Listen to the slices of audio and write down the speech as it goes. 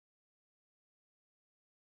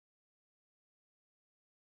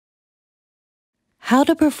How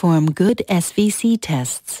to perform good SVC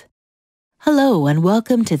tests. Hello and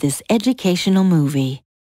welcome to this educational movie.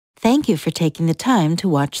 Thank you for taking the time to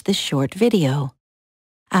watch this short video.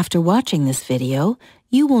 After watching this video,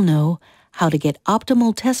 you will know how to get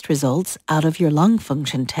optimal test results out of your lung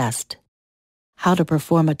function test, how to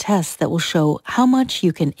perform a test that will show how much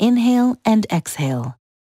you can inhale and exhale.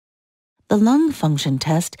 The lung function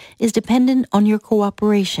test is dependent on your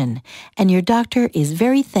cooperation, and your doctor is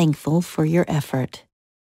very thankful for your effort.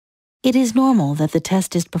 It is normal that the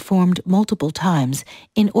test is performed multiple times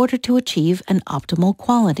in order to achieve an optimal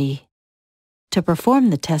quality. To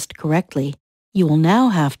perform the test correctly, you will now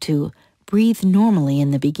have to breathe normally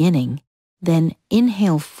in the beginning, then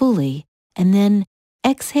inhale fully, and then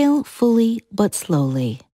exhale fully but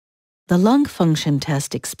slowly. The lung function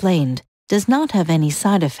test explained does not have any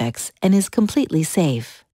side effects and is completely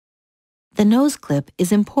safe. The nose clip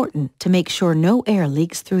is important to make sure no air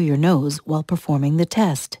leaks through your nose while performing the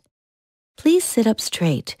test. Please sit up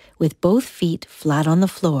straight with both feet flat on the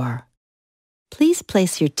floor. Please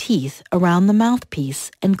place your teeth around the mouthpiece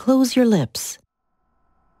and close your lips.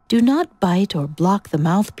 Do not bite or block the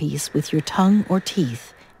mouthpiece with your tongue or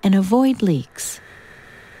teeth and avoid leaks.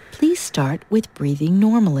 Please start with breathing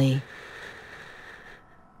normally.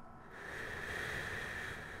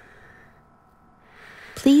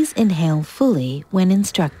 Please inhale fully when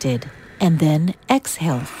instructed, and then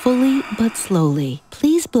exhale fully but slowly.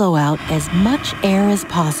 Please blow out as much air as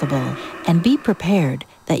possible, and be prepared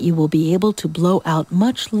that you will be able to blow out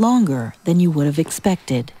much longer than you would have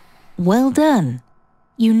expected. Well done!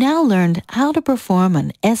 You now learned how to perform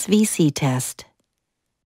an SVC test.